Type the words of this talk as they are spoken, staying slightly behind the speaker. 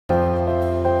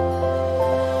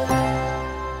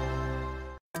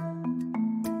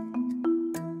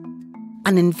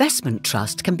An investment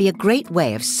trust can be a great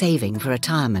way of saving for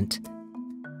retirement.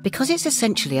 Because it's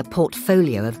essentially a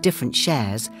portfolio of different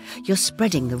shares, you're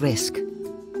spreading the risk.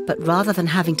 But rather than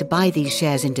having to buy these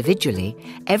shares individually,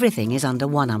 everything is under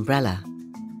one umbrella.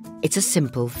 It's a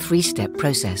simple 3-step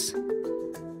process.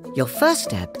 Your first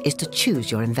step is to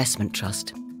choose your investment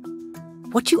trust.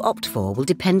 What you opt for will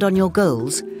depend on your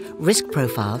goals, risk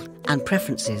profile, and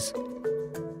preferences.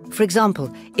 For example,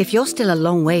 if you're still a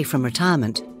long way from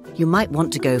retirement, you might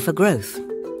want to go for growth.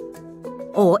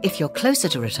 Or if you're closer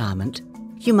to retirement,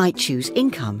 you might choose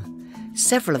income.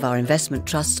 Several of our investment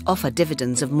trusts offer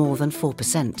dividends of more than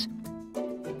 4%.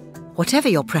 Whatever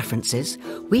your preferences,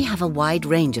 we have a wide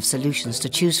range of solutions to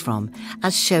choose from,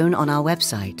 as shown on our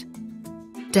website.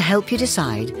 To help you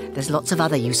decide, there's lots of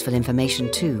other useful information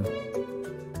too.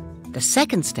 The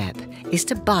second step is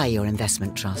to buy your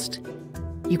investment trust.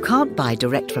 You can't buy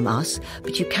direct from us,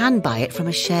 but you can buy it from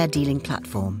a share dealing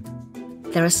platform.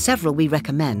 There are several we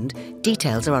recommend.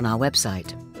 Details are on our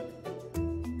website.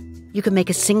 You can make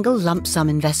a single lump sum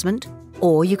investment,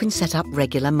 or you can set up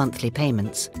regular monthly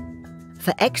payments.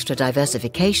 For extra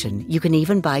diversification, you can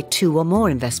even buy 2 or more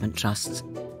investment trusts.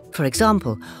 For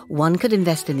example, one could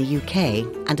invest in the UK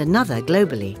and another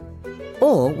globally.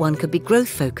 Or one could be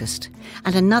growth-focused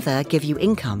and another give you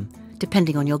income,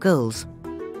 depending on your goals.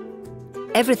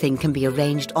 Everything can be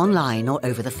arranged online or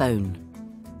over the phone.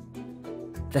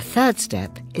 The third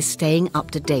step is staying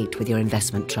up to date with your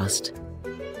investment trust.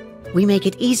 We make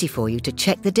it easy for you to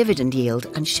check the dividend yield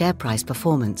and share price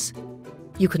performance.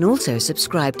 You can also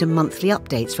subscribe to monthly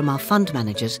updates from our fund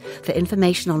managers for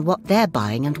information on what they're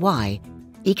buying and why,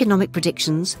 economic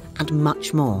predictions, and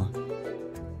much more.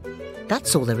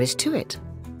 That's all there is to it.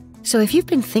 So if you've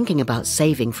been thinking about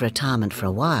saving for retirement for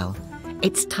a while,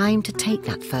 it's time to take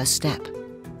that first step.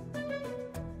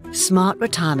 Smart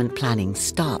retirement planning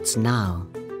starts now.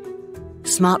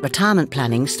 Smart retirement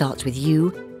planning starts with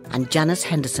you and Janus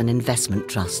Henderson Investment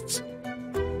Trusts.